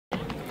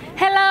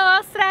Hello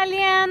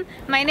Australian!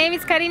 My name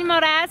is Karine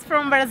Moraes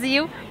from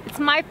Brazil. It's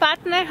my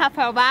partner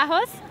Rafael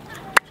Barros.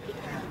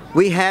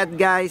 We had,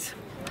 guys,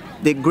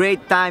 the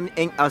great time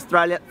in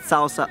Australia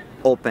Salsa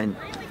Open.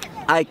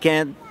 I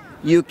can,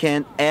 you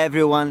can,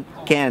 everyone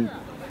can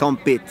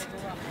compete.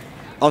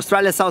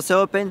 Australia Salsa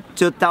Open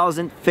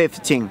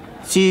 2015.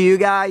 See you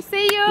guys.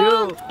 See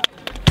you.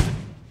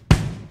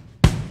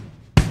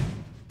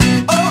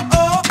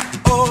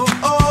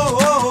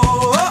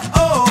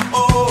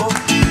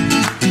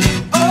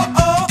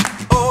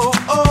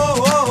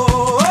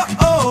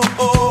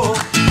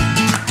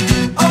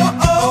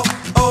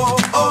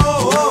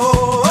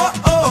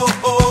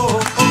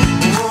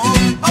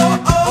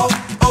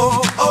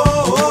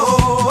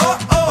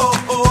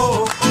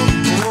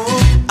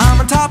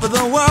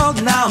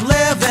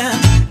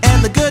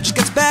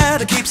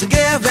 Keeps on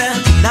giving,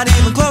 not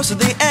even close to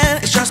the end,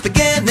 it's just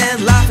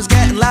beginning. Life is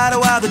getting lighter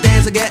while the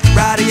days are getting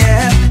brighter,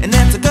 yeah. And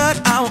it's so good,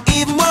 I won't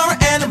even worry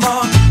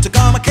anymore. Took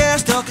all my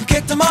cares, still can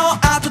kick them all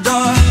out the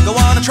door. Go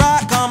on and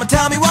try, come and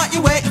tell me what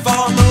you're waiting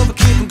for. Move and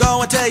keep them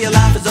going till your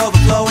life is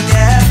overflowing,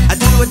 yeah. I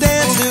do a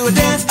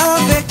dance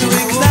of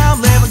victory, cause now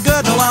I'm living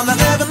good. No, I'm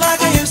not living like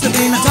I used to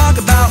be. Now talk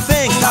about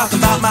things, talk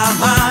about my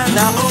mind.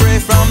 Now I'm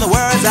free from the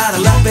words that I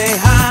left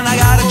behind. I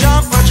gotta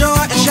jump for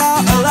joy and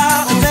shout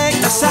aloud and make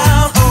a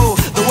sound.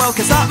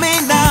 Can't stop me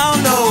now,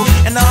 no.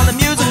 And on the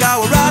music I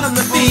will ride on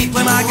the beat.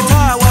 Play my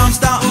guitar while I'm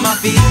stomping my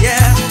feet,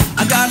 yeah.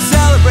 I gotta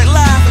celebrate,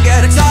 laugh and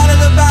get excited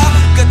about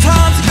good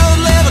times and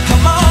good living.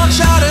 Come on,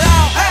 shout it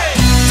out, hey!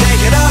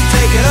 Take it up,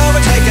 take it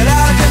over, take it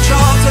out of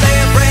control. Today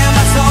I'm praying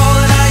my soul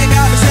and now you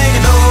got me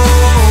singing,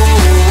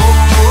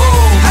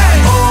 oh, hey,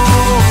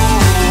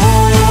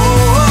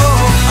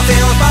 I'm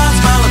feeling fine,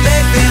 smiling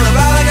big, feeling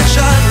right like I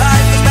should.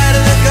 Life is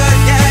better than good,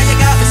 yeah, you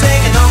got me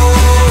singing, oh.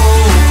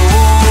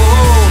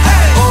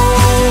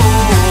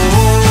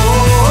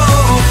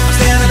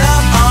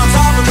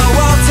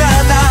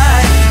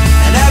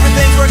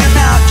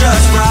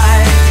 Just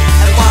right,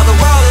 and while the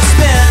world is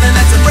spinning,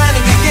 it's a brand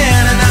new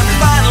beginning, and I'm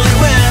finally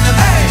winning.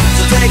 Hey,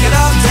 so take it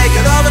up, take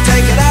it over,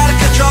 take it out of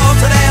control.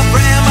 Today I'm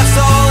praying my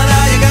soul, and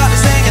now you got me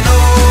singing.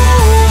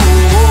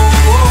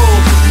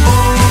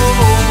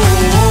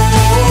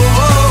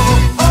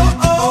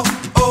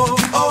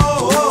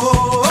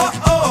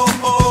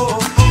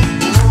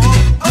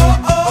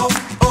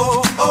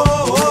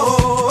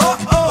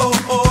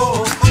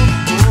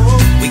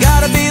 We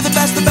gotta be the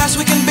best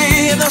we can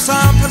be, and though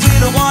sometimes we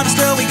don't want to,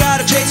 still we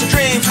gotta chase our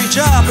dreams, reach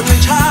up and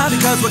reach high,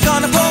 because we're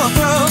gonna pull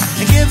through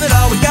and give it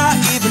all we got,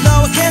 even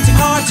though it can seem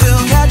hard to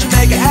catch and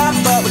make it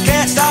happen. But we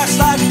can't start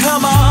sliding,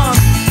 come on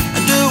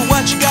and do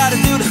what you gotta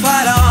do to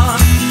fight on.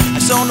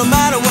 And so no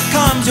matter what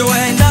comes your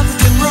way, nothing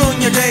can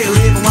ruin your day or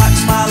even wipe your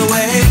smile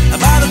away.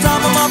 And by the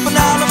time I'm up and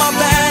out of my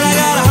bed, I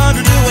got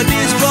 100 new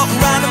ideas floating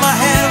around in my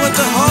head, with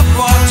the hope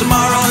for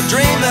tomorrow, a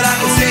dream that I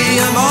can see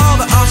of all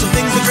the awesome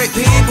things, the great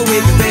people we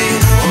can be.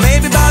 Or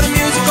maybe by the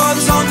music or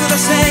the songs that I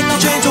sing, I'll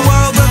change the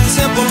world with the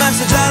simple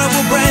message that I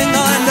will bring.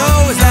 All I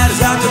know is that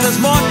it's out there, there's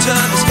more to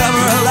discover.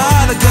 A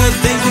lot of good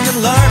things we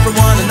can learn from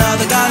one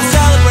another. Gotta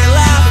celebrate,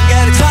 laugh and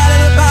get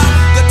excited about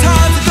good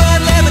times and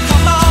good living.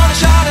 Come on and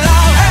shout it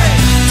out, hey!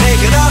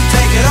 Take it up,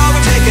 take it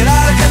over, take it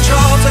out of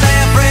control. Today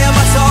I'm praying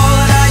my soul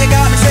and now you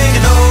got me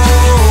singing, oh,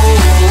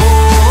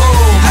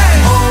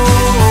 hey, I'm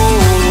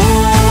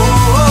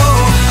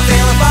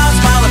feeling fine,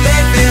 smiling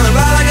big, feeling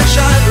right like I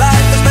should.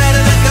 Life is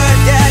better than good,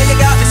 yeah, you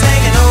got me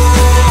singing, oh.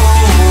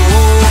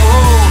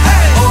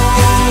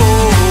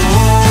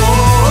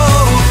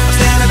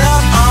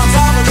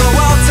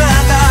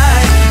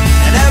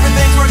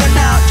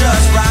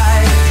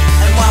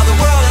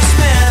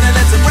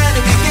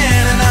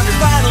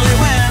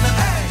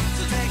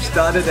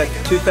 Started at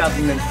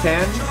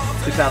 2010,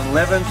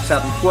 2011,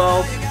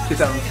 2012,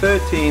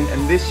 2013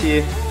 and this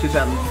year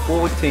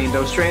 2014. The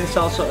Australian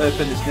Salsa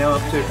Open is now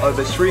up to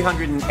over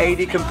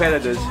 380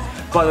 competitors.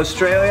 But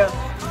Australia,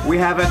 we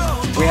haven't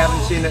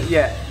seen it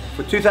yet.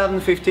 For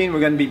 2015 we're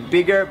going to be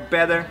bigger,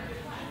 better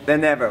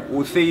than ever.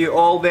 We'll see you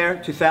all there.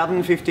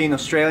 2015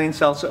 Australian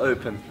Salsa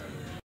Open.